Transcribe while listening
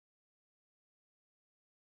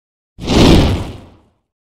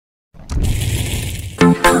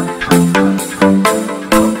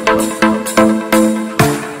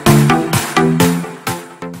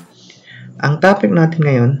topic natin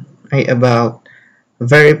ngayon ay about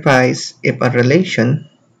verifies if a relation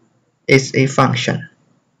is a function.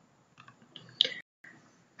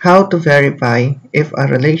 How to verify if a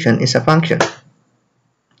relation is a function?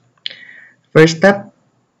 First step,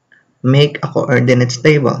 make a coordinates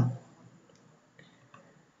table.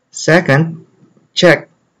 Second, check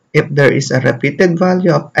if there is a repeated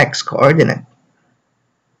value of x coordinate.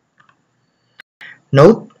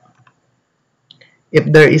 Note, if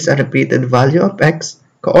there is a repeated value of x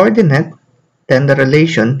coordinate, then the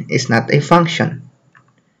relation is not a function.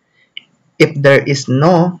 If there is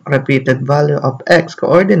no repeated value of x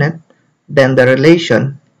coordinate, then the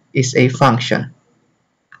relation is a function.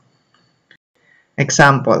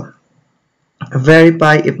 Example,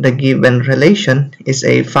 verify if the given relation is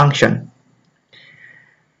a function.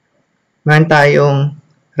 Meron tayong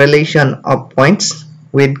relation of points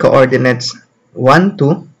with coordinates 1,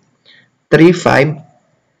 2, 3, 5,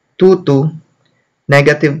 2, 2,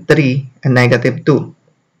 negative 3, and negative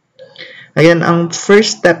 2. Ayan, ang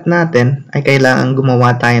first step natin ay kailangan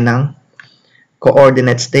gumawa tayo ng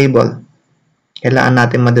coordinates table. Kailangan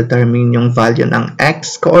natin ma-determine yung value ng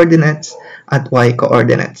x coordinates at y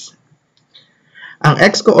coordinates. Ang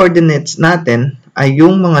x coordinates natin ay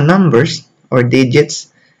yung mga numbers or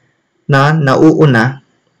digits na nauuna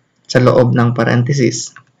sa loob ng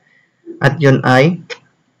parenthesis. At yun ay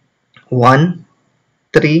 1,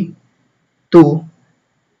 3,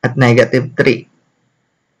 2, at negative 3.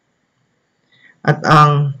 At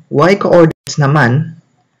ang y coordinates naman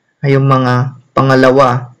ay yung mga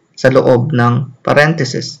pangalawa sa loob ng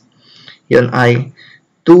parenthesis. Yun ay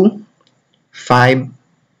 2, 5,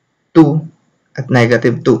 2, at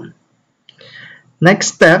negative 2.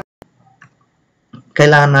 Next step,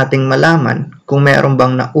 kailangan nating malaman kung meron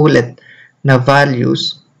bang naulit na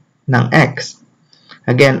values ng x.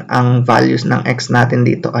 Again, ang values ng x natin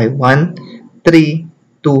dito ay 1, 3,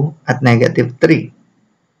 2, at negative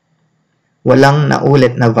 3. Walang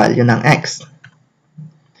naulit na value ng x.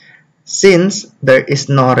 Since there is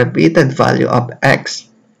no repeated value of x,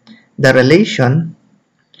 the relation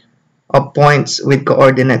of points with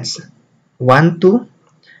coordinates 1, 2,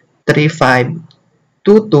 3, 5,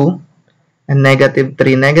 2, 2, and negative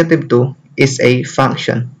 3, negative 2 is a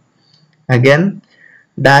function. Again,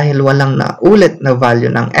 dahil walang naulit na value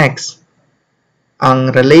ng x, ang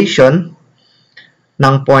relation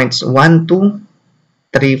ng points 1,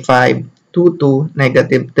 2, 3, 5, 2, 2,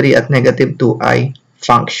 negative 3, at negative 2 ay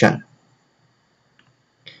function.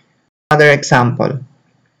 Another example,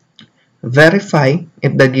 verify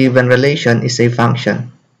if the given relation is a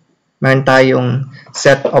function. Meron tayong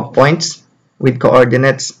set of points with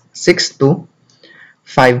coordinates 6, 2,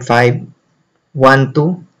 5, 5, 1,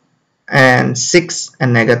 2, and 6,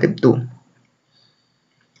 and negative 2.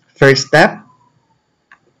 First step,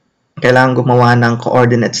 kailangan gumawa ng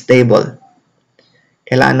coordinates table.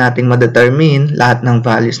 Kailangan nating ma-determine lahat ng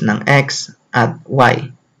values ng x at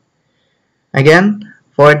y. Again,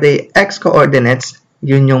 for the x coordinates,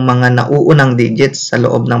 yun yung mga nauunang digits sa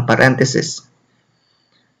loob ng parenthesis.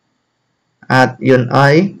 At yun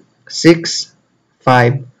ay 6,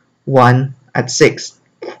 5, 1, at 6.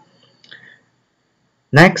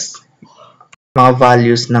 Next, mga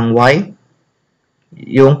values ng y,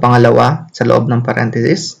 yung pangalawa sa loob ng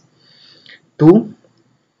parenthesis, 2,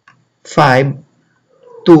 5,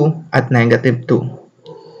 2, at negative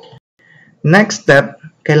 2. Next step,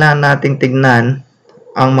 kailangan nating tignan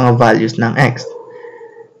ang mga values ng x.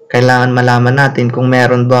 Kailangan malaman natin kung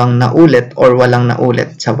meron bang naulit or walang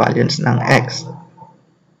naulit sa values ng x.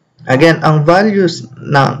 Again, ang values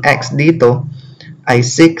ng x dito ay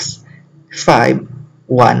 6, 5,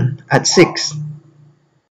 1, at 6.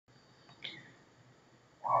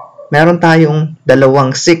 Meron tayong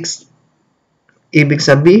dalawang 6. Ibig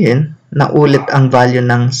sabihin, naulit ang value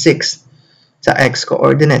ng 6 sa x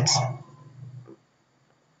coordinates.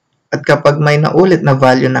 At kapag may naulit na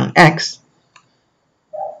value ng x,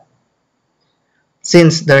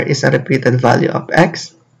 since there is a repeated value of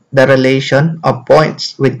x, the relation of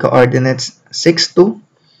points with coordinates 6, 2,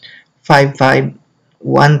 5, 5,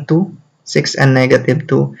 1, 2, 6, and negative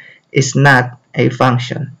 2 is not a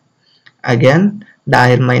function. Again,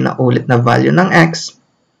 dahil may naulit na value ng x,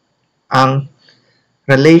 ang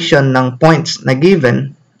relation ng points na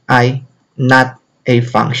given ay not a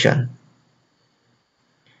function.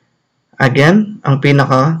 Again, ang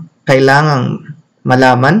kailangang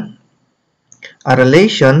malaman, a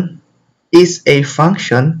relation is a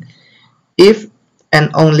function if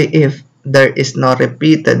and only if there is no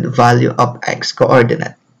repeated value of x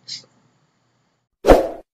coordinate.